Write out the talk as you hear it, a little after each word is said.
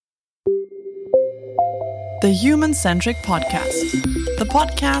The Human Centric Podcast. The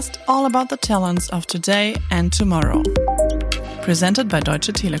podcast all about the talents of today and tomorrow. Presented by Deutsche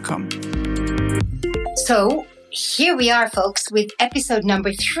Telekom. So, here we are, folks, with episode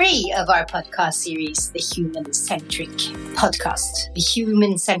number 3 of our podcast series, The Human Centric Podcast, the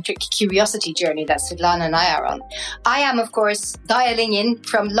human-centric curiosity journey that Svetlana and I are on. I am, of course, dialing in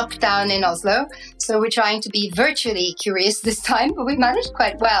from lockdown in Oslo, so we're trying to be virtually curious this time, but we managed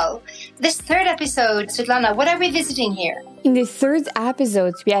quite well. This third episode, Svetlana, what are we visiting here? In the third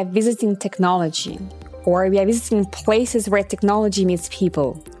episode, we are visiting technology, or we are visiting places where technology meets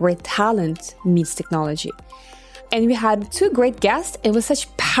people, where talent meets technology. And we had 2 great guests. It was such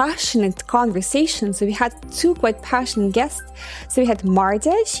passionate conversation. So we had 2 quite passionate guests. So we had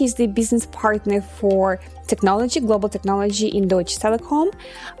Marta. She's the business partner for technology, global technology in Deutsche Telekom,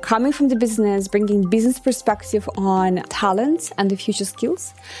 coming from the business, bringing business perspective on talent and the future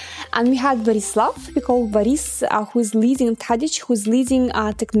skills. And we had Borislav, we call Boris, who's leading Tadic, who's leading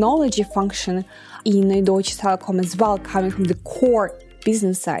technology function in Deutsche Telekom as well, coming from the core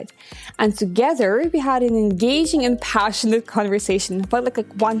business side. And together we had an engaging and passionate conversation. Felt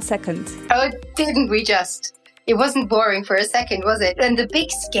like 1 second. Oh, didn't we just? It wasn't boring for a second, was it? And the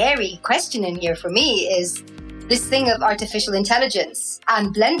big scary question in here for me is this thing of artificial intelligence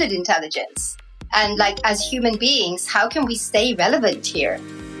and blended intelligence. And as human beings, how can we stay relevant here?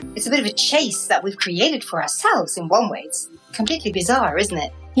 It's a bit of a chase that we've created for ourselves in one way. It's completely bizarre, isn't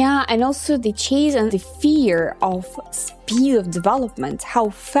it? Yeah, and also the chase and the fear of speed of development, how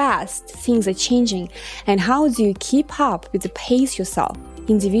fast things are changing, and how do you keep up with the pace yourself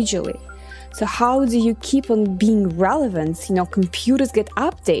individually? So how do you keep on being relevant? Computers get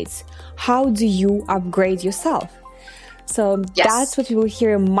updates. How do you upgrade yourself? So That's what we will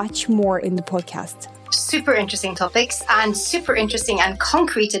hear much more in the podcast. Super interesting topics and super interesting and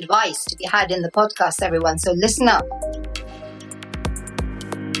concrete advice to be had in the podcast, everyone. So listen up.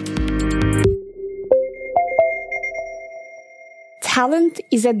 Talent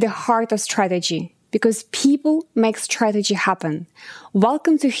is at the heart of strategy because people make strategy happen.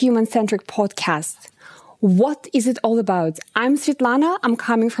 Welcome to Human Centric Podcast. What is it all about? I'm Svetlana. I'm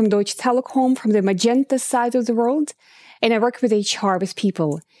coming from Deutsche Telekom, from the Magenta side of the world, and I work with HR, with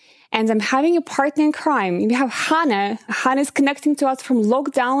people. And I'm having a partner in crime. We have Hanne. Hanne is connecting to us from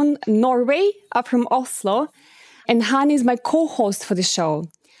lockdown, Norway, from Oslo. And Hanne is my co-host for the show.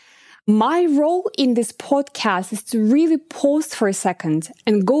 My role in this podcast is to really pause for a second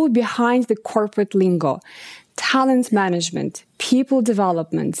and go behind the corporate lingo. Talent management, people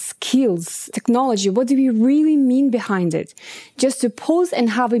development, skills, technology. What do we really mean behind it? Just to pause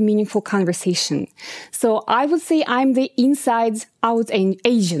and have a meaningful conversation. So I would say I'm the inside-out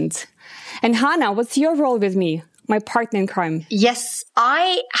agent. And Hanne, what's your role with me? My partner in crime. Yes,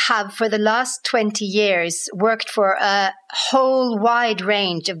 I have for the last 20 years worked for a whole wide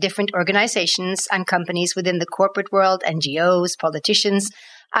range of different organizations and companies within the corporate world, NGOs, politicians.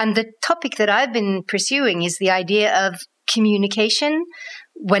 And the topic that I've been pursuing is the idea of communication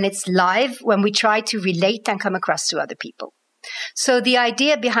when it's live, when we try to relate and come across to other people. So the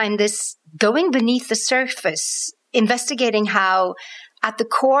idea behind this, going beneath the surface, investigating how at the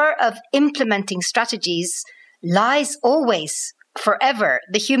core of implementing strategies lies always, forever,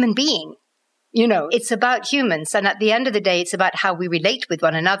 the human being. It's about humans. And at the end of the day, it's about how we relate with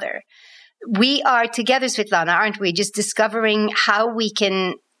one another. We are together, Svetlana, aren't we? Just discovering how we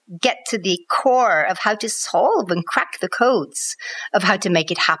can get to the core of how to solve and crack the codes of how to make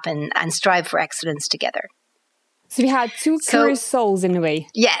it happen and strive for excellence together. So we had 2 curious souls in a way.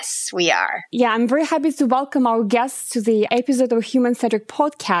 Yes, we are. Yeah, I'm very happy to welcome our guests to the episode of Human Centric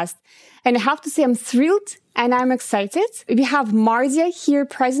Podcast. And I have to say I'm thrilled and I'm excited. We have Mardia here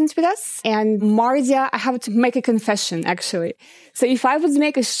present with us. And Mardia, I have to make a confession, actually. So if I would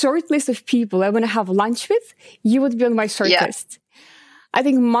make a short list of people I want to have lunch with, you would be on my short list. I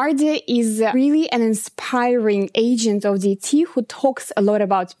think Mardia is really an inspiring agent of DT who talks a lot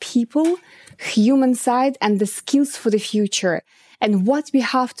about people, human side, and the skills for the future, and what we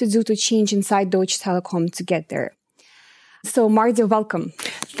have to do to change inside Deutsche Telekom to get there. So Mardia, welcome.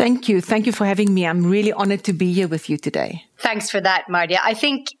 Thank you. Thank you for having me. I'm really honored to be here with you today. Thanks for that, Mardia. I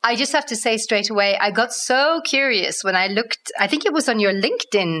think I just have to say straight away, I got so curious when I looked, I think it was on your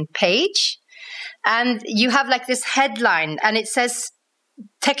LinkedIn page, and you have this headline and it says,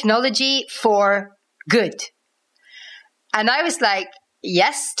 technology for good. And I was like,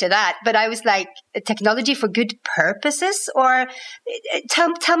 yes to that. But I was like, technology for good purposes? Or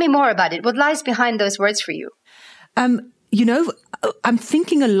tell me more about it. What lies behind those words for you? I'm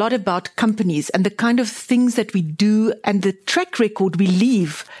thinking a lot about companies and the kind of things that we do and the track record we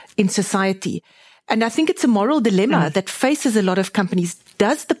leave in society. And I think it's a moral dilemma that faces a lot of companies.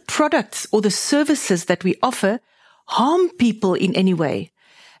 Does the products or the services that we offer harm people in any way?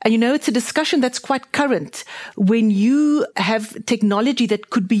 And, it's a discussion that's quite current when you have technology that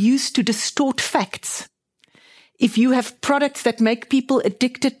could be used to distort facts. If you have products that make people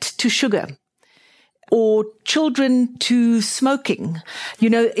addicted to sugar, or children to smoking.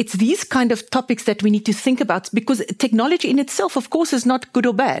 It's these kind of topics that we need to think about, because technology in itself, of course, is not good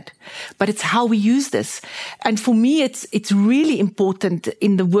or bad, but it's how we use this. And for me, it's really important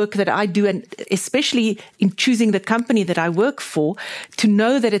in the work that I do, and especially in choosing the company that I work for, to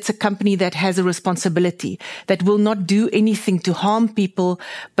know that it's a company that has a responsibility, that will not do anything to harm people,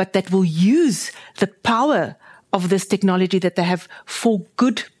 but that will use the power of this technology that they have for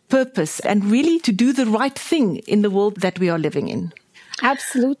good purpose and really to do the right thing in the world that we are living in.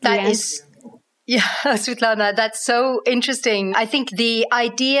 Absolutely. That is, Svetlana, that's so interesting. I think the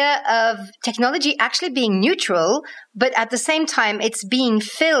idea of technology actually being neutral, but at the same time, it's being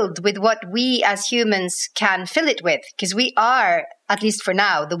filled with what we as humans can fill it with, because we are, at least for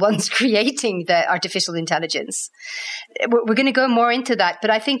now, the ones creating the artificial intelligence. We're going to go more into that,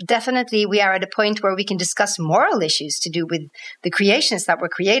 but I think definitely we are at a point where we can discuss moral issues to do with the creations that we're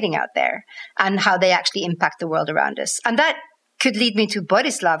creating out there and how they actually impact the world around us. And that could lead me to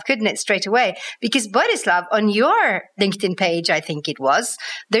Borislav, couldn't it, straight away? Because Borislav, on your LinkedIn page, I think it was,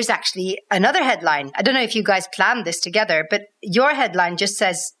 there's actually another headline. I don't know if you guys planned this together, but your headline just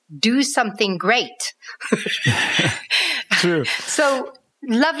says, "Do something great." True. So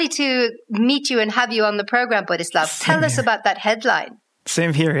lovely to meet you and have you on the program, Borislav. Tell us about that headline.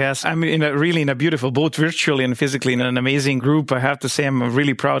 Same here, yes. I'm really in a beautiful, both virtually and physically, in an amazing group. I have to say, I'm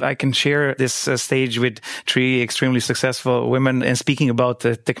really proud I can share this stage with three extremely successful women and speaking about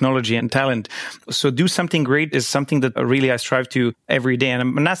technology and talent. So do something great is something that really I strive to every day. And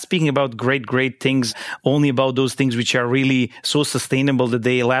I'm not speaking about great things, only about those things which are really so sustainable that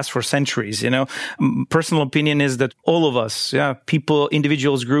they last for centuries. Personal opinion is that all of us, people,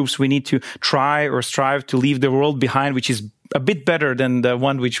 individuals, groups, we need to try or strive to leave the world behind, which is a bit better than the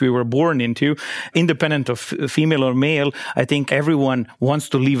one which we were born into, independent of female or male. I think everyone wants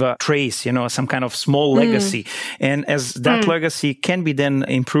to leave a trace, some kind of small legacy. And as that legacy can be then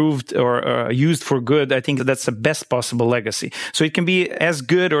improved or used for good, I think that's the best possible legacy. So it can be as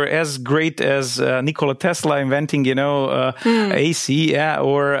good or as great as Nikola Tesla inventing, AC,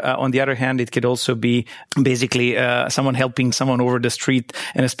 or on the other hand, it could also be basically someone helping someone over the street.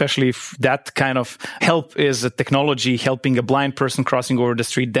 And especially if that kind of help is a technology helping a blind person crossing over the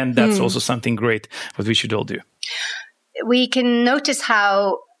street, then that's also something great, what we should all do. We can notice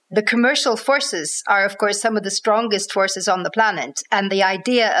how the commercial forces are, of course, some of the strongest forces on the planet, and the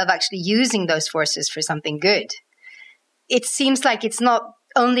idea of actually using those forces for something good. It seems like it's not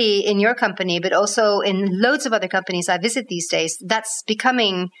only in your company, but also in loads of other companies I visit these days, that's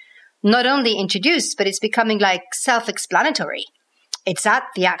becoming not only introduced, but it's becoming like self-explanatory. It's at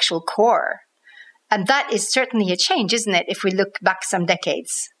the actual core. And that is certainly a change, isn't it? If we look back some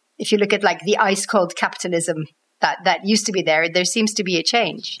decades, if you look at like the ice cold capitalism that used to be there seems to be a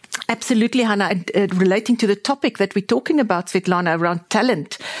change. Absolutely, Hannah. And relating to the topic that we're talking about, Svetlana, around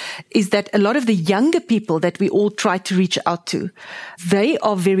talent, is that a lot of the younger people that we all try to reach out to, they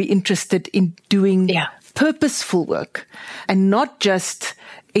are very interested in doing purposeful work and not just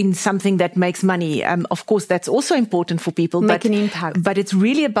in something that makes money. Of course, that's also important for people. Make an impact. But it's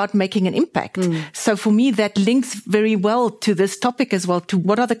really about making an impact. So for me, that links very well to this topic as well, to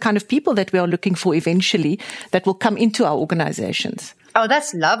what are the kind of people that we are looking for eventually that will come into our organizations. Oh,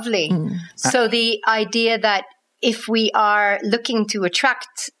 that's lovely. So the idea that if we are looking to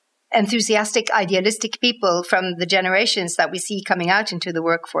attract enthusiastic, idealistic people from the generations that we see coming out into the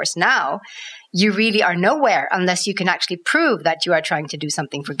workforce now, you really are nowhere unless you can actually prove that you are trying to do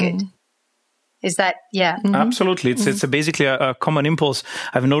something for good. Is that, Absolutely. It's basically a common impulse.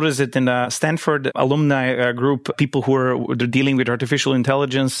 I've noticed it in the Stanford alumni group, people who are dealing with artificial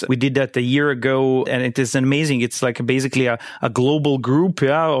intelligence. We did that a year ago, and it is amazing. It's like basically a global group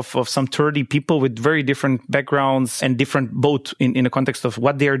of some 30 people with very different backgrounds and different, both in the context of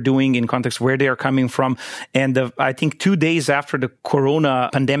what they are doing, in context where they are coming from. And I think 2 days after the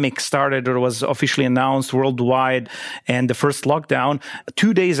corona pandemic started or was officially announced worldwide and the first lockdown,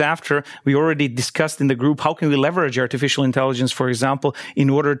 2 days after, we already discussed in the group, how can we leverage artificial intelligence, for example, in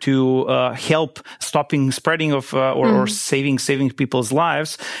order to help stopping spreading of or saving people's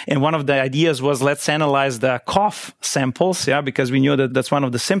lives. And one of the ideas was, let's analyze the cough samples, because we knew that that's one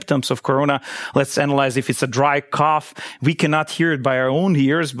of the symptoms of corona. Let's analyze if it's a dry cough. We cannot hear it by our own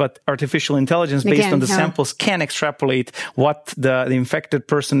ears, but artificial intelligence based on the samples can extrapolate what the infected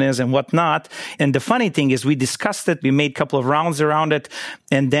person is and what not. And the funny thing is we discussed it. We made a couple of rounds around it.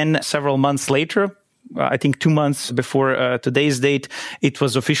 And then several months later, I think 2 months before today's date, it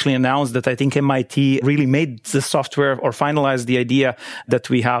was officially announced that I think MIT really made the software or finalized the idea that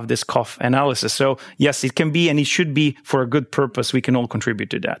we have this cough analysis. So yes, it can be and it should be for a good purpose. We can all contribute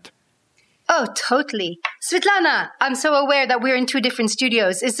to that. Oh, totally. Svetlana, I'm so aware that we're in two different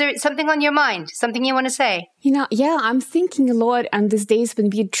studios. Is there something on your mind? Something you want to say? I'm thinking a lot on these days when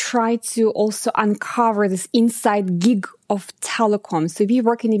we try to also uncover this inside gig of telecom. So we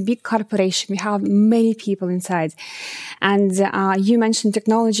work in a big corporation. We have many people inside. And you mentioned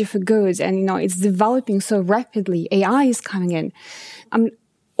technology for good. And, it's developing so rapidly. AI is coming in. I'm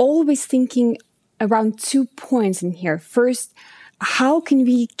always thinking around 2 points in here. First, how can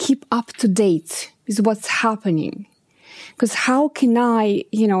we keep up to date with what's happening? Because how can I,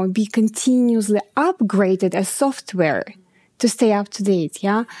 be continuously upgraded as software to stay up to date?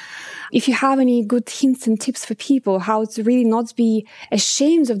 Yeah. If you have any good hints and tips for people, how to really not be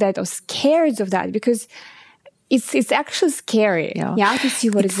ashamed of that or scared of that, because it's actually scary, to see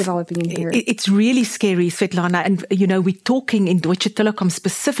what is developing in here. It's really scary, Svetlana. And, we're talking in Deutsche Telekom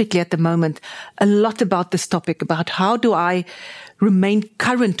specifically at the moment a lot about this topic, about how do I remain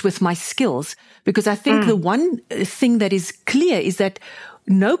current with my skills? Because I think the one thing that is clear is that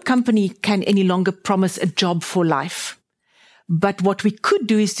no company can any longer promise a job for life. But what we could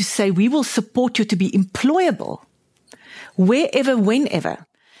do is to say, we will support you to be employable wherever, whenever.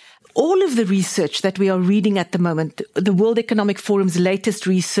 All of the research that we are reading at the moment, the World Economic Forum's latest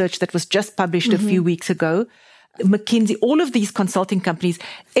research that was just published a few weeks ago, McKinsey, all of these consulting companies,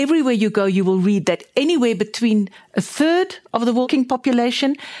 everywhere you go, you will read that anywhere between a third of the working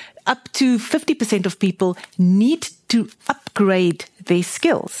population up to 50% of people need to upgrade their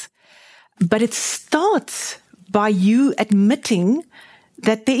skills. But it starts by you admitting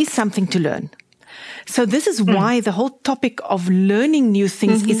that there is something to learn. So this is why the whole topic of learning new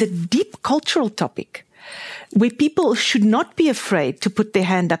things is a deep cultural topic, where people should not be afraid to put their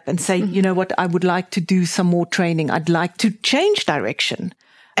hand up and say, you know what, I would like to do some more training. I'd like to change direction.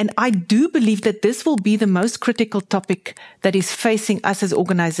 And I do believe that this will be the most critical topic that is facing us as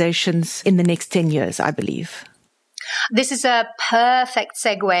organizations in the next 10 years, I believe. This is a perfect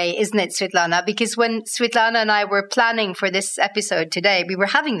segue, isn't it, Svetlana? Because when Svetlana and I were planning for this episode today, we were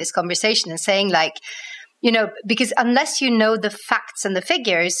having this conversation and saying because unless you know the facts and the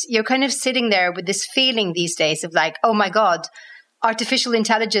figures, you're kind of sitting there with this feeling these days of like, oh my God, artificial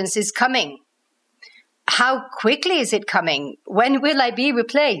intelligence is coming. How quickly is it coming? When will I be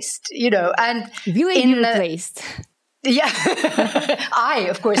replaced? And will I be replaced? Yeah, I,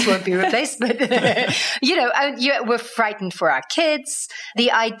 of course, won't be replaced, but, we're frightened for our kids.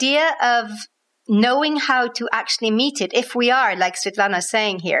 The idea of knowing how to actually meet it, if we are, like Svetlana is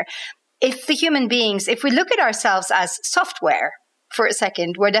saying here, if we look at ourselves as software for a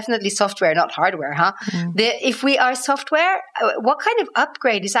second, we're definitely software, not hardware, huh? If we are software, what kind of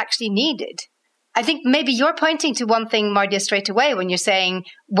upgrade is actually needed? I think maybe you're pointing to one thing, Mardia, straight away when you're saying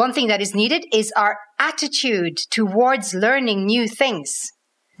one thing that is needed is our attitude towards learning new things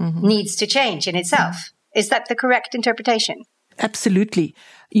needs to change in itself. Is that the correct interpretation? Absolutely.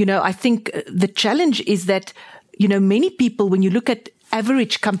 I think the challenge is that, many people, when you look at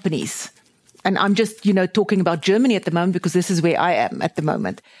average companies, and I'm just, talking about Germany at the moment because this is where I am at the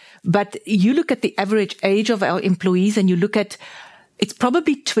moment, but you look at the average age of our employees and you look at it's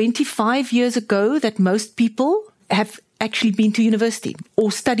probably 25 years ago that most people have actually been to university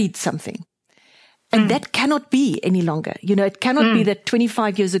or studied something. And that cannot be any longer. It cannot be that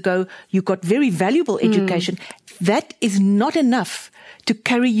 25 years ago you got very valuable education. That is not enough to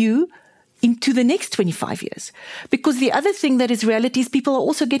carry you into the next 25 years. Because the other thing that is reality is people are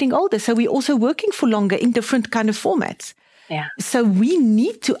also getting older. So we're also working for longer in different kind of formats. Yeah. So we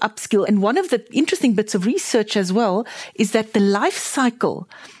need to upskill. And one of the interesting bits of research as well is that the life cycle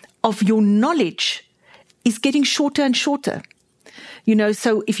of your knowledge is getting shorter and shorter.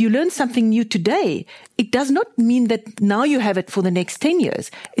 So if you learn something new today, it does not mean that now you have it for the next 10 years.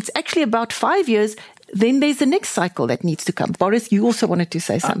 It's actually about 5 years. then there's the next cycle that needs to come. Boris, you also wanted to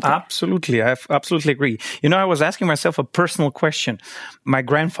say something. Absolutely. I absolutely agree. I was asking myself a personal question. My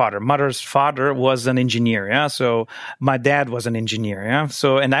grandfather, mother's father, was an engineer. Yeah. So my dad was an engineer. Yeah.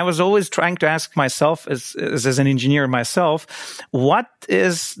 So, and I was always trying to ask myself as an engineer myself, what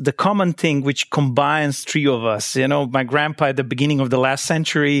is the common thing which combines three of us? My grandpa at the beginning of the last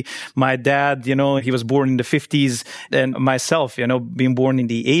century, my dad, he was born in the 50s, and myself, being born in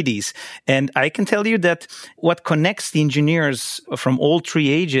the 80s. And I can tell you that what connects the engineers from all three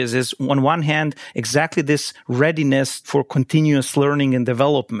ages is, on one hand, exactly this readiness for continuous learning and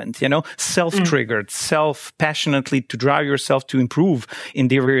development, self-triggered, self-passionately to drive yourself to improve in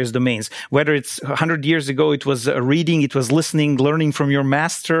the various domains. Whether it's 100 years ago, it was reading, it was listening, learning from your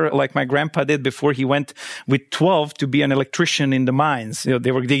master, like my grandpa did before he went with 12 to be an electrician in the mines.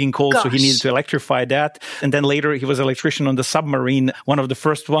 They were digging coal, so he needed to electrify that. And then later he was an electrician on the submarine, one of the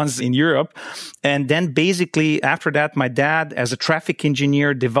first ones in Europe. And then basically after that, my dad, as a traffic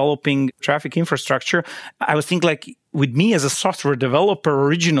engineer developing traffic infrastructure, I was thinking like, with me as a software developer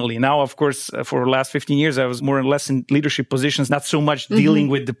originally. Now, of course, for the last 15 years, I was more or less in leadership positions, not so much dealing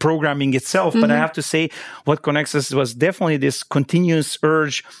with the programming itself. But I have to say what connects us was definitely this continuous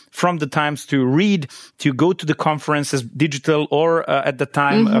urge from the times to read, to go to the conferences, digital or at the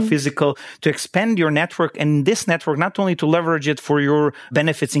time physical, to expand your network. And this network, not only to leverage it for your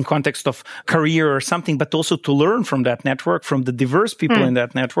benefits in context of career or something, but also to learn from that network, from the diverse people in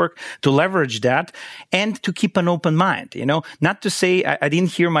that network, to leverage that and to keep an open mind, not to say I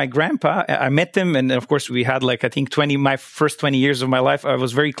didn't hear my grandpa. I met him, and of course we had my first 20 years of my life, I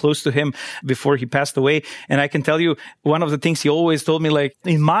was very close to him before he passed away. And I can tell you, one of the things he always told me,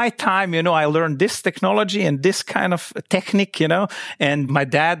 in my time, I learned this technology and this kind of technique, and my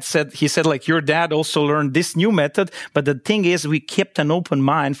dad said, your dad also learned this new method. But the thing is, we kept an open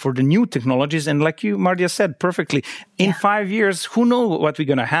mind for the new technologies. And like you, Mardia, said perfectly, in 5 years, who knows what we're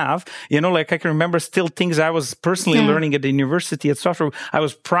going to have? I can remember still things I was personally learning at the university at software. I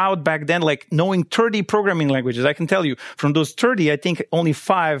was proud back then, knowing 30 programming languages. I can tell you from those 30, I think only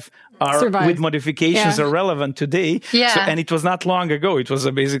 5 are with modifications are relevant today. Yeah. And it was not long ago. It was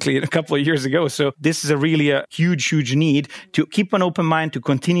basically a couple of years ago. So this is really a huge, huge need to keep an open mind, to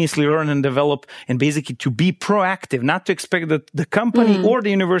continuously learn and develop, and basically to be proactive, not to expect that the company or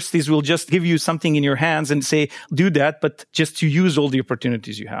the universities will just give you something in your hands and say, do that, but just to use all the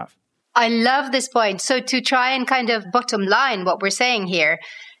opportunities you have. I love this point. So to try and kind of bottom line what we're saying here,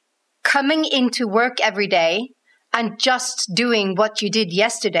 coming into work every day and just doing what you did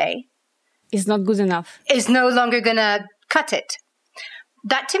yesterday is not good enough. Is no longer going to cut it.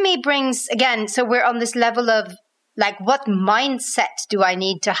 That to me brings, again, so we're on this level of what mindset do I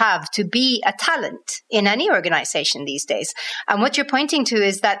need to have to be a talent in any organization these days? And what you're pointing to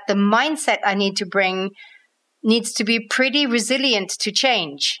is that the mindset I need to bring needs to be pretty resilient to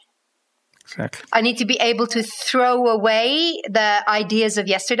change. Exactly. I need to be able to throw away the ideas of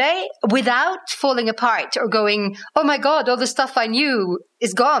yesterday without falling apart or going, oh my God, all the stuff I knew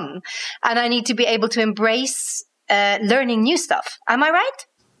is gone. And I need to be able to embrace learning new stuff. Am I right?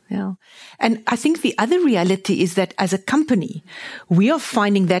 Yeah. And I think the other reality is that as a company, we are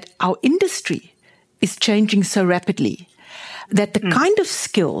finding that our industry is changing so rapidly that the kind of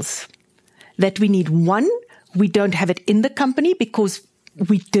skills that we need, one, we don't have it in the company because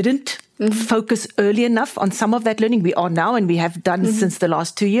we didn't focus early enough on some of that learning. We are now, and we have done since the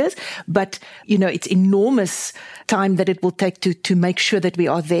last 2 years. But, it's enormous time that it will take to make sure that we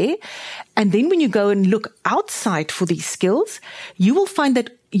are there. And then when you go and look outside for these skills, you will find that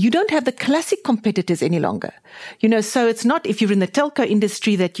you don't have the classic competitors any longer. So it's not, if you're in the telco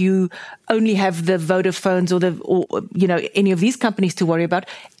industry, that you only have the Vodafones or any of these companies to worry about.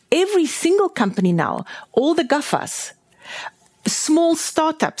 Every single company now, all the GAFAs, small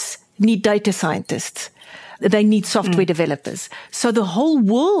startups need data scientists. They need software developers. So the whole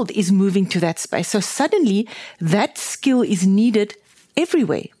world is moving to that space. So suddenly that skill is needed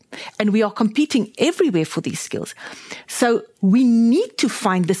everywhere. And we are competing everywhere for these skills. So we need to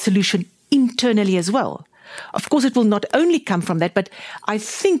find the solution internally as well. Of course, it will not only come from that, but I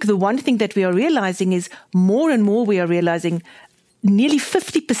think the one thing that we are realizing is more and more we are realizing nearly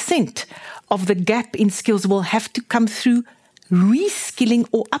 50% of the gap in skills will have to come through reskilling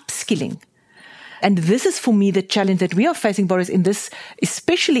or upskilling. And this is for me the challenge that we are facing, Boris, in this,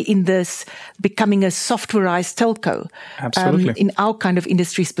 especially in this becoming a softwareized telco. Absolutely. In our kind of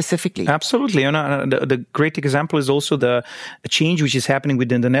industry specifically. Absolutely. The great example is also the change which is happening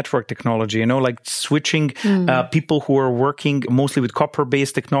within the network technology, like switching people who are working mostly with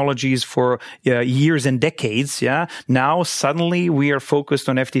copper-based technologies for years and decades. Yeah. Now suddenly we are focused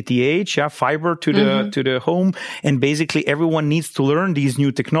on FTTH, fiber to the home. And basically everyone needs to learn these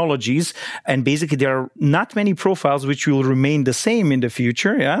new technologies. And basically there are not many profiles which will remain the same in the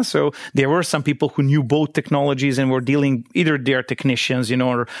future. Yeah. So there were some people who knew both technologies and were dealing, either they are technicians,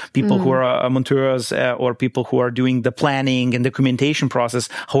 or people who are monteurs or people who are doing the planning and documentation process.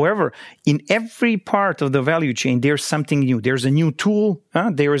 However, in every part of the value chain, there's something new. There's a new tool.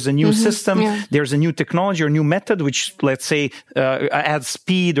 There is a new system. Yeah. There's a new technology or new method, which let's say adds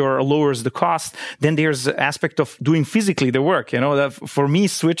speed or lowers the cost. Then there's the aspect of doing physically the work. That for me,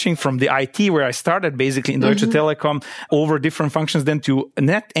 switching from the IT where I started basically in Deutsche Telekom over different functions then to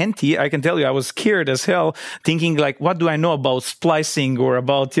NT, I can tell you I was scared as hell, thinking like, what do I know about splicing or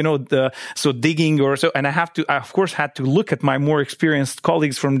about, digging or so. And I of course had to look at my more experienced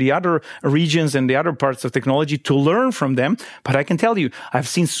colleagues from the other regions and the other parts of technology to learn from them. But I can tell you, I've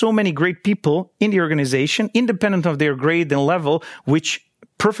seen so many great people in the organization, independent of their grade and level, which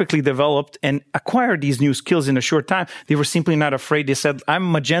perfectly developed and acquired these new skills in a short time. They were simply not afraid. They said,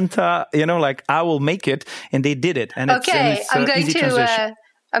 I'm Magenta, I will make it. And they did it. And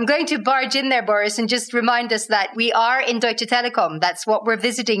I'm going to barge in there, Boris, and just remind us that we are in Deutsche Telekom. That's what we're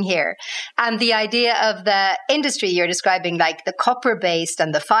visiting here. And the idea of the industry you're describing, like the copper-based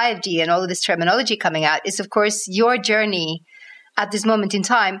and the 5G and all of this terminology coming out, is, of course, your journey at this moment in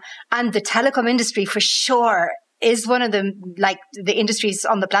time. And the telecom industry, for sure, is one of the industries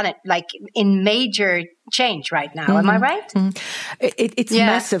on the planet, in major change right now. Am I right? It's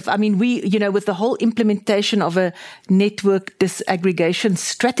massive. I mean, we, with the whole implementation of a network disaggregation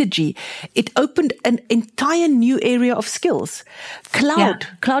strategy, it opened an entire new area of skills.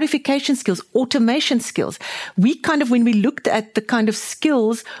 Cloudification skills, automation skills. We when we looked at the kind of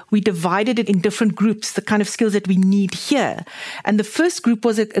skills, we divided it in different groups, the kind of skills that we need here. And the first group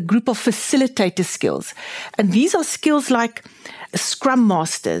was a group of facilitator skills. And these are skills like Scrum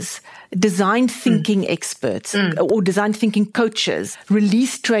Masters, design thinking experts or design thinking coaches,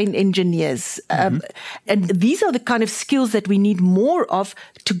 release trained engineers. And these are the kind of skills that we need more of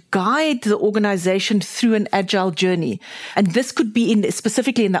to guide the organization through an agile journey. And this could be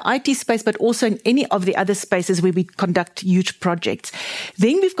specifically in the IT space, but also in any of the other spaces where we conduct huge projects.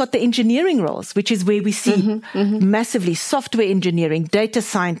 Then we've got the engineering roles, which is where we see massively software engineering, data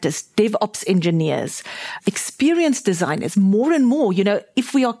scientists, DevOps engineers, experienced designers, more and more,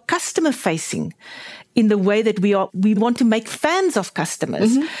 if we are customer facing in the way that we want to make fans of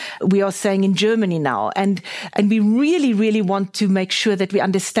customers. We are saying in Germany now, and we really, really want to make sure that we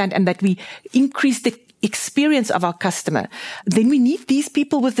understand and that we increase the experience of our customer. Then we need these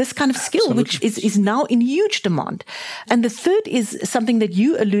people with this kind of skill, which is now in huge demand. And the third is something that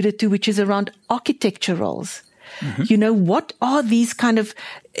you alluded to, which is around architecture roles. What are these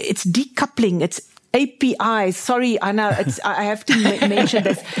it's decoupling, it's APIs. Sorry, I know I have to mention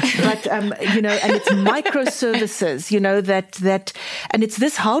this, but and it's microservices. And it's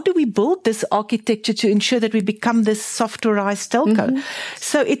this. How do we build this architecture to ensure that we become this softwareized telco?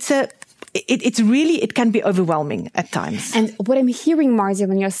 So it can be overwhelming at times. And what I'm hearing, Marty,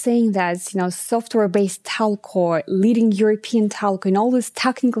 when you're saying that, software-based telco, leading European telco, and all these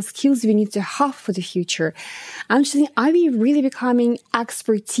technical skills we need to have for the future, I'm just thinking, are we really becoming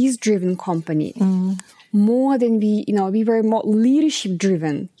expertise-driven company? More than we were more leadership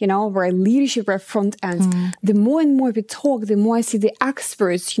driven, we're leadership, we're front end. The more and more we talk, the more I see the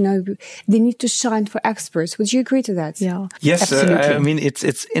experts, they need to shine for experts. Would you agree to that? Yeah. Yes. And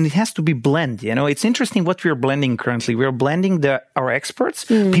it has to be blend, it's interesting what we're blending currently. We're blending our experts,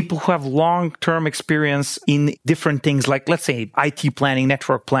 people who have long-term experience in different things like, let's say, IT planning,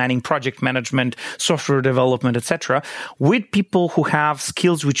 network planning, project management, software development, etc., with people who have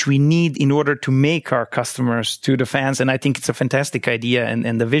skills which we need in order to make our customers to the fans. And I think it's a fantastic idea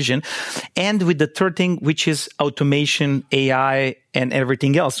and the vision. And with the third thing, which is automation, AI, and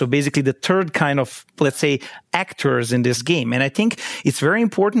everything else. So basically the third kind of, let's say, actors in this game. And I think it's very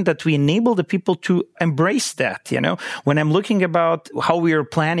important that we enable the people to embrace that. When I'm looking about how we are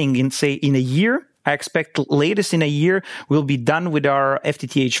planning in a year, I expect latest in a year, we'll be done with our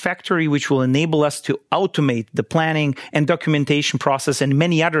FTTH factory, which will enable us to automate the planning and documentation process and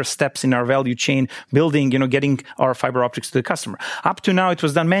many other steps in our value chain, building, getting our fiber optics to the customer. Up to now, it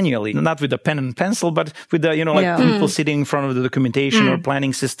was done manually, not with a pen and pencil, but with the, people sitting in front of the documentation or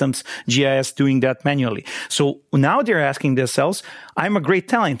planning systems, GIS doing that manually. So now they're asking themselves, I'm a great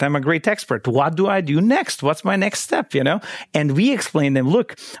talent. I'm a great expert. What do I do next? What's my next step? And we explain them,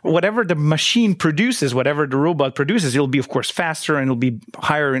 look, whatever the machine produces, whatever the robot produces, it'll be, of course, faster and it'll be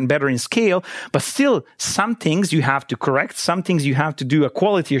higher and better in scale. But still, some things you have to correct. Some things you have to do a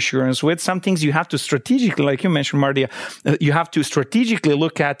quality assurance with. Some things you have to strategically, like you mentioned, Mardia, you have to strategically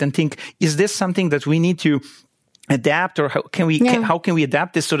look at and think, is this something that we need to adapt, or how can we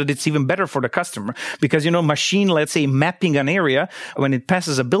adapt this so that it's even better for the customer? Because, machine, let's say, mapping an area when it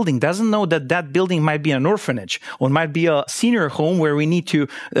passes a building doesn't know that building might be an orphanage or might be a senior home where we need to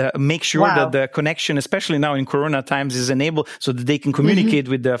make sure that the connection, especially now in Corona times, is enabled so that they can communicate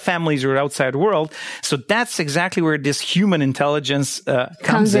with the families or outside world. So that's exactly where this human intelligence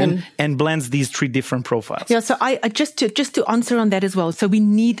comes in and blends these three different profiles. Yeah. So I just to answer on that as well. So we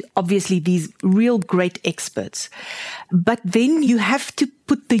need obviously these real great experts. But then you have to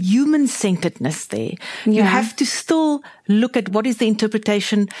put the human-centeredness there. Yeah. You have to still look at what is the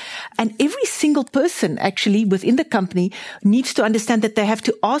interpretation. And every single person actually within the company needs to understand that they have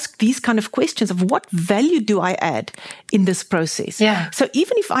to ask these kind of questions of what value do I add in this process? Yeah. So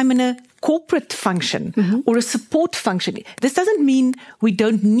even if I'm in a corporate function or a support function, this doesn't mean we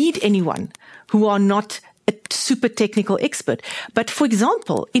don't need anyone who are not a super technical expert. But for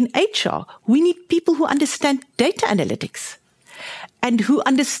example, in HR, we need people who understand data analytics and who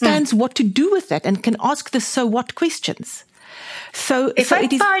understands what to do with that and can ask the so what questions. So it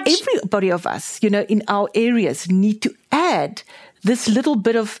is everybody of us, in our areas need to add this little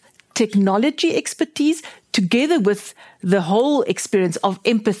bit of technology expertise together with the whole experience of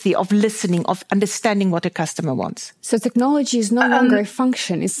empathy, of listening, of understanding what a customer wants. So technology is no longer a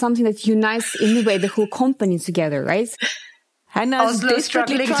function. It's something that unites in a way the whole company together, right? Hannah's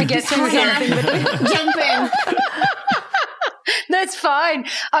struggling to get through here. Jump in. No, it's fine.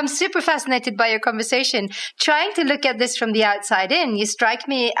 I'm super fascinated by your conversation. Trying to look at this from the outside in, you strike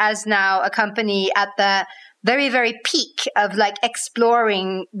me as now a company at the very, very peak of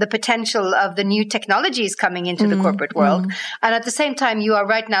exploring the potential of the new technologies coming into the corporate world. And at the same time, you are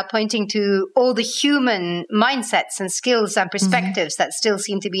right now pointing to all the human mindsets and skills and perspectives that still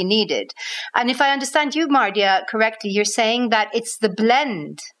seem to be needed. And if I understand you, Mardia, correctly, you're saying that it's the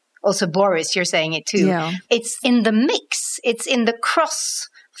blend. Also, Boris, you're saying it too. Yeah. It's in the mix. It's in the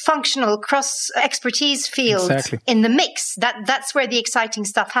cross-functional, cross-expertise field in the mix. That's where the exciting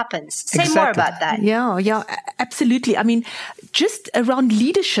stuff happens. Say more about that. Yeah, absolutely. I mean, just around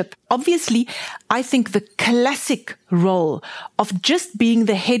leadership, obviously, I think the classic role of just being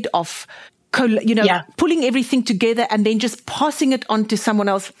the head of pulling everything together and then just passing it on to someone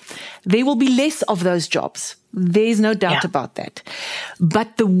else, there will be less of those jobs. There's no doubt about that.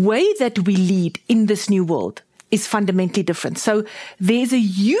 But the way that we lead in this new world is fundamentally different. So there's a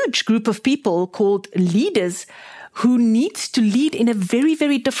huge group of people called leaders who needs to lead in a very,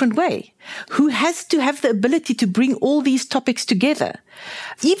 very different way, who has to have the ability to bring all these topics together.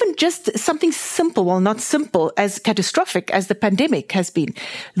 Even just something simple, well, not simple, as catastrophic as the pandemic has been.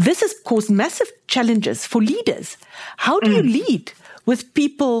 This has caused massive challenges for leaders. How do you lead with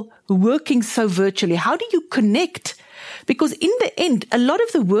people working so virtually? How do you connect? Because in the end, a lot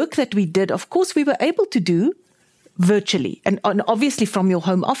of the work that we did, of course, we were able to do virtually and obviously from your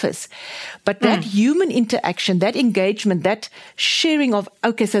home office. But that human interaction, that engagement, that sharing of,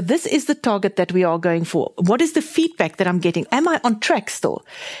 okay, so this is the target that we are going for. What is the feedback that I'm getting? Am I on track still?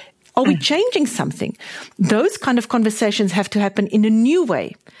 Are we changing something? Those kind of conversations have to happen in a new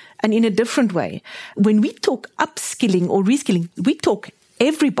way and in a different way. When we talk upskilling or reskilling, we talk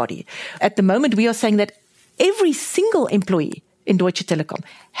everybody. At the moment, we are saying that every single employee in Deutsche Telekom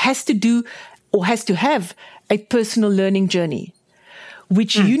has to do or has to have a personal learning journey,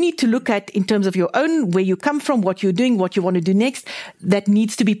 which you need to look at in terms of your own, where you come from, what you're doing, what you want to do next. That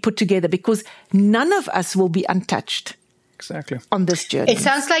needs to be put together because none of us will be untouched. Exactly. On this journey. It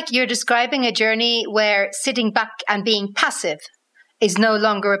sounds like you're describing a journey where sitting back and being passive is no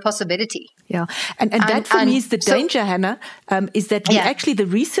longer a possibility. Yeah. And that for me is the danger, Hannah, is that we actually, the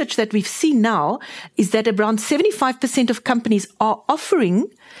research that we've seen now is that around 75% of companies are offering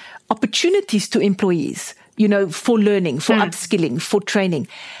opportunities to employees, for learning, for upskilling, for training.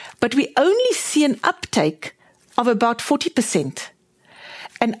 But we only see an uptake of about 40%.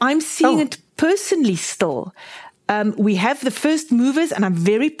 And I'm seeing it personally still. We have the first movers, and I'm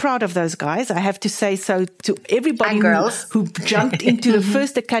very proud of those guys. I have to say so to everybody who jumped into the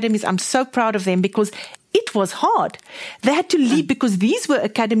first academies. I'm so proud of them because it was hard. They had to leave because these were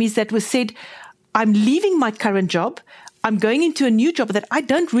academies that were said, I'm leaving my current job. I'm going into a new job that I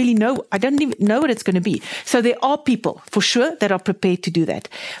don't really know. I don't even know what it's going to be. So there are people for sure that are prepared to do that.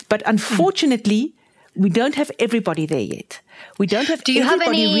 But unfortunately, we don't have everybody there yet. We don't have Do you have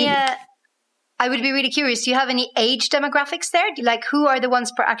everybody any, really. I would be really curious. Do you have any age demographics there? Like, who are the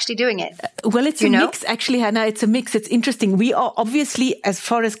ones actually doing it? Well, it's a mix, actually, Hannah. It's a mix. It's interesting. We are obviously, as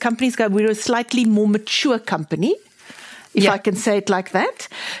far as companies go, we're a slightly more mature company, if I can say it like that.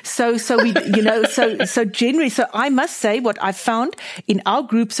 So we, so generally, so I must say what I found in our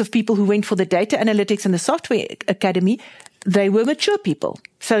groups of people who went for the data analytics and the software academy, they were mature people.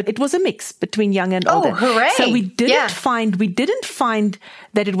 So it was a mix between young and older. Oh, hooray. So we didn't find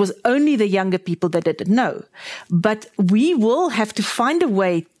that it was only the younger people that didn't know. But we will have to find a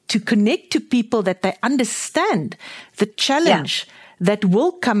way to connect to people that they understand the challenge that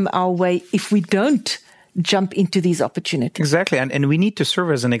will come our way if we don't jump into these opportunities. Exactly. And we need to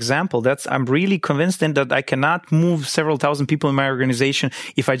serve as an example. I'm really convinced in that I cannot move several thousand people in my organization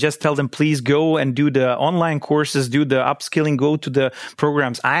if I just tell them, please go and do the online courses, do the upskilling, go to the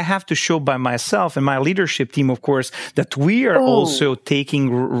programs. I have to show by myself and my leadership team, of course, that we are also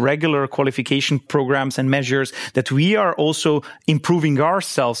taking regular qualification programs and measures, that we are also improving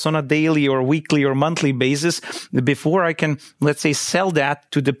ourselves on a daily or weekly or monthly basis before I can, let's say, sell that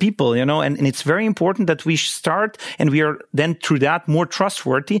to the people, and it's very important that we start, and we are then through that more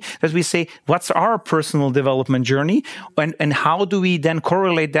trustworthy, that we say, what's our personal development journey, and how do we then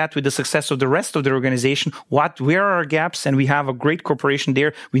correlate that with the success of the rest of the organization? Where are our gaps? And we have a great corporation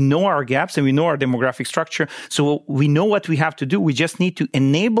there. We know our gaps and we know our demographic structure. So we know what we have to do. We just need to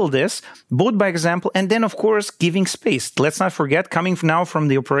enable this both by example and then, of course, giving space. Let's not forget, coming now from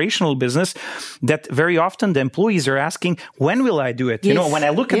the operational business, that very often the employees are asking, when will I do it? Yes. When I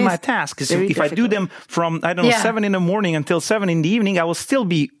look at my tasks, if I do them from, 7 in the morning until 7 in the evening, I will still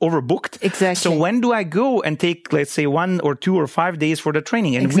be overbooked. Exactly. So when do I go and take, let's say, 1 or 2 or 5 days for the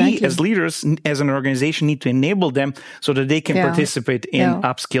training? And we as leaders, as an organization, need to enable them so that they can participate in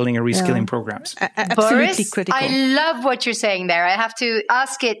upskilling and reskilling programs. Absolutely Boris, critical. I love what you're saying there. I have to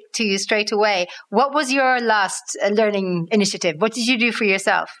ask it to you straight away. What was your last learning initiative? What did you do for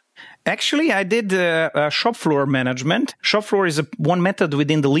yourself? Actually, I did shop floor management. Shop floor is one method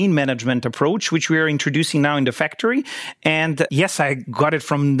within the lean management approach, which we are introducing now in the factory. And yes, I got it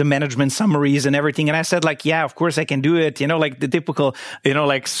from the management summaries and everything. And I said, of course I can do it, like the typical,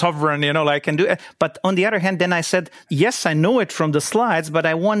 sovereign, I can do it. But on the other hand, then I said, yes, I know it from the slides, but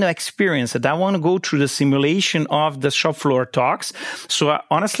I want to experience it. I want to go through the simulation of the shop floor talks. So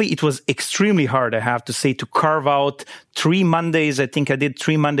honestly, it was extremely hard, I have to say, to carve out 3 Mondays. I think I did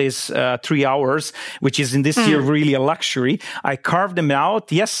 3 Mondays, 3 hours, which is in this year really a luxury. I carved them out.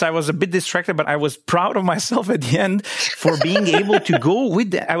 Yes, I was a bit distracted, but I was proud of myself at the end for being able to go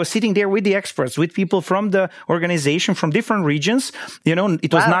I was sitting there with the experts, with people from the organization, from different regions.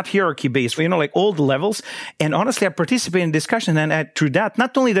 It was not hierarchy based, all the levels. And honestly, I participated in discussion, and through that,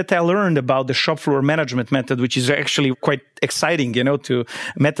 not only that I learned about the shop floor management method, which is actually quite exciting, to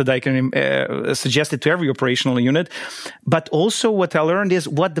method I can suggest it to every operational unit, but also what I learned is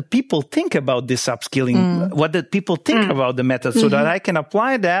what the people think about this upskilling, what the people think about the method, so that I can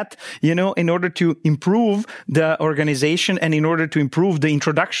apply that, in order to improve the organization and in order to improve the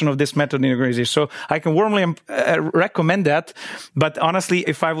introduction of this method in the organization. So I can warmly recommend that. But honestly,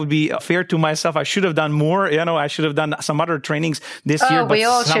 if I would be fair to myself, I should have done more. I should have done some other trainings this year, but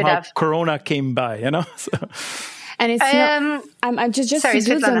somehow Corona came by, So. And it's I'm just to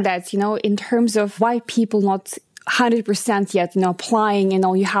build on that, in terms of why people not 100% yet, applying,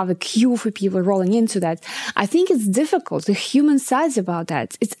 you have a queue for people rolling into that. I think it's difficult. The human sides about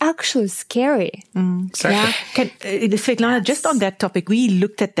that. It's actually scary. Exactly. Svetlana, just on that topic, we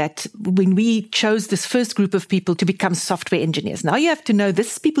looked at that when we chose this first group of people to become software engineers. Now you have to know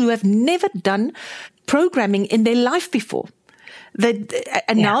this is people who have never done programming in their life before.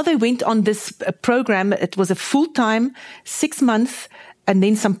 Now they went on this program. It was a full-time 6 month and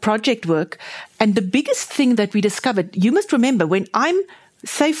then some project work. And the biggest thing that we discovered, you must remember, when I'm,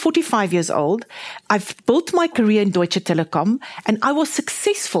 say, 45 years old, I've built my career in Deutsche Telekom, and I was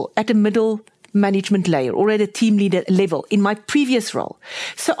successful at a middle management layer or at a team leader level in my previous role.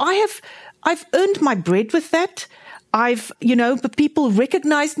 So I've earned my bread with that. People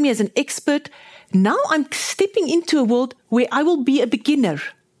recognized me as an expert. Now I'm stepping into a world where I will be a beginner.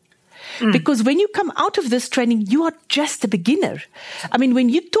 Because when you come out of this training, you are just a beginner. I mean, when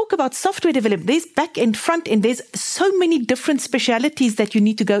you talk about software development, there's back end, front end, there's so many different specialities that you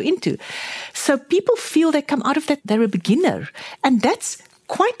need to go into. So people feel they come out of that, they're a beginner. And that's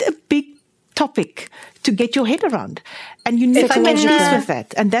quite a big topic to get your head around. And you need to make peace with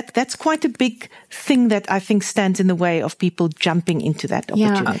that. And that's quite a big thing that I think stands in the way of people jumping into that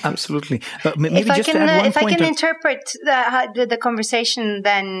opportunity. Absolutely. If I can interpret the conversation,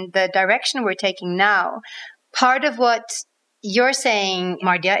 then the direction we're taking now, part of what you're saying,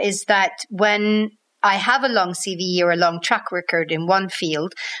 Mardia, is that when I have a long CV or a long track record in one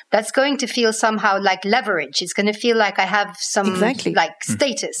field, that's going to feel somehow like leverage. It's going to feel like I have some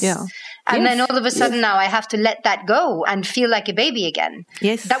status. Yeah. And then all of a sudden now I have to let that go and feel like a baby again.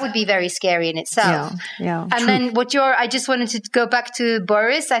 Yes. That would be very scary in itself. Yeah. And then I just wanted to go back to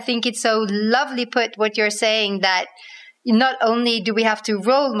Boris. I think it's so lovely put what you're saying, that not only do we have to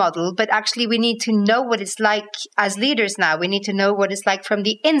role model, but actually we need to know what it's like as leaders now. We need to know what it's like from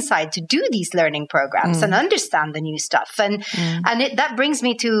the inside to do these learning programs and understand the new stuff. And that brings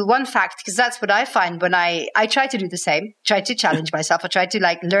me to one fact, because that's what I find when I try to do the same, try to challenge myself. I try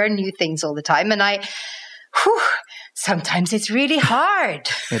to learn new things all the time. And sometimes it's really hard.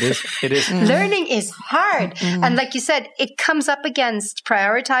 It is. Learning is hard. And like you said, it comes up against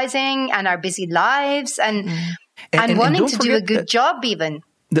prioritizing and our busy lives and wanting to do a good job even.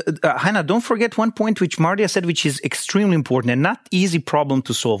 Hannah, don't forget one point which Mardia said, which is extremely important and not easy problem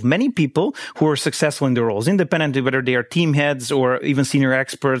to solve. Many people who are successful in their roles, independently whether they are team heads or even senior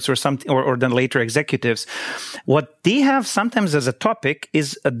experts or something, or then later executives, what they have sometimes as a topic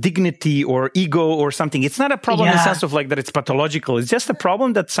is a dignity or ego or something. It's not a problem in the sense of that it's pathological. It's just a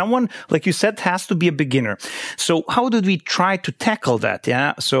problem that someone, like you said, has to be a beginner. So how did we try to tackle that?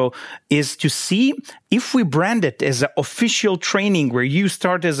 Yeah. So is to see if we brand it as an official training where you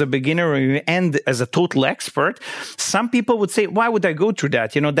start as a beginner and you end as a total expert, some people would say, why would I go through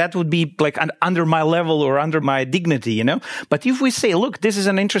that? That would be under my level or under my dignity, But if we say, look, this is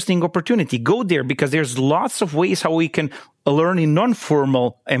an interesting opportunity, go there, because there's lots of ways how we can learn in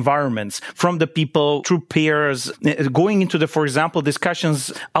non-formal environments from the people, through peers, going into for example,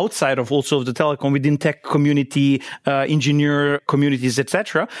 discussions outside of the telecom, within tech community, engineer communities,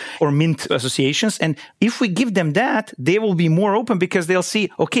 etc., or Mint associations. And if we give them that, they will be more open, because they'll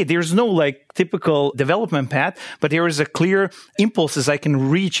see, okay, there's no typical development path, but there is a clear impulses I can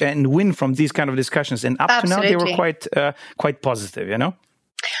reach and win from these kind of discussions. And up to now, they were quite positive,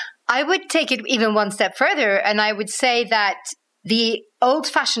 I would take it even one step further, and I would say that the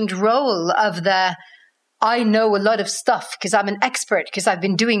old-fashioned role of I know a lot of stuff because I'm an expert, because I've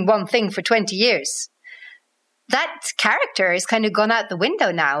been doing one thing for 20 years, that character is kind of gone out the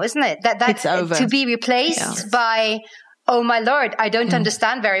window now, isn't it? That's over. To be replaced by, oh my Lord, I don't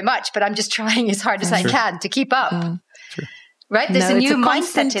understand very much, but I'm just trying as hard as I can to keep up. True. Right? There's a new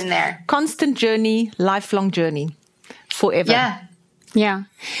mindset in there. Constant journey, lifelong journey, forever. Yeah.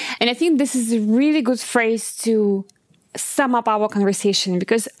 And I think this is a really good phrase to sum up our conversation,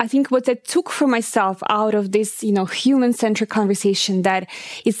 because I think what I took for myself out of this, human-centric conversation, that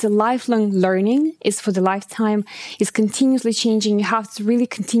it's a lifelong learning, is for the lifetime, is continuously changing. You have to really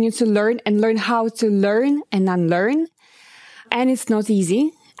continue to learn and learn how to learn and unlearn. And it's not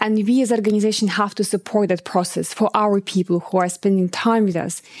easy. And we as an organization have to support that process for our people who are spending time with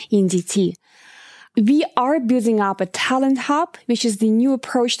us in DT. We are building up a talent hub, which is the new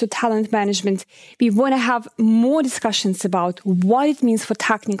approach to talent management. We want to have more discussions about what it means for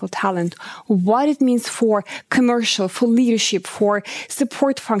technical talent, what it means for commercial, for leadership, for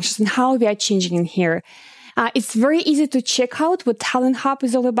support functions, and how we are changing in here. It's very easy to check out what Talent Hub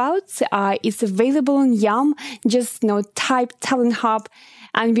is all about. It's available on Yum. Just, type Talent Hub.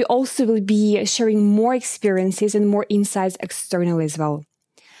 And we also will be sharing more experiences and more insights externally as well.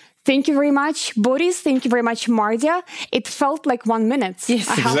 Thank you very much, Boris. Thank you very much, Mardia. It felt like 1 minute. Yes,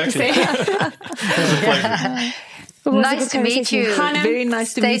 I have to say. It was nice to meet you. Hannah, very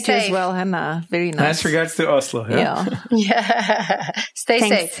nice to meet you as well, Hannah. Very nice. Nice regards to Oslo. Yeah. Stay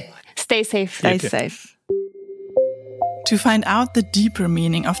safe. Stay safe. Stay safe. To find out the deeper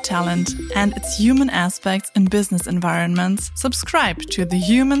meaning of talent and its human aspects in business environments, subscribe to the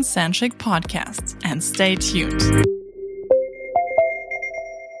Human Centric Podcast and stay tuned.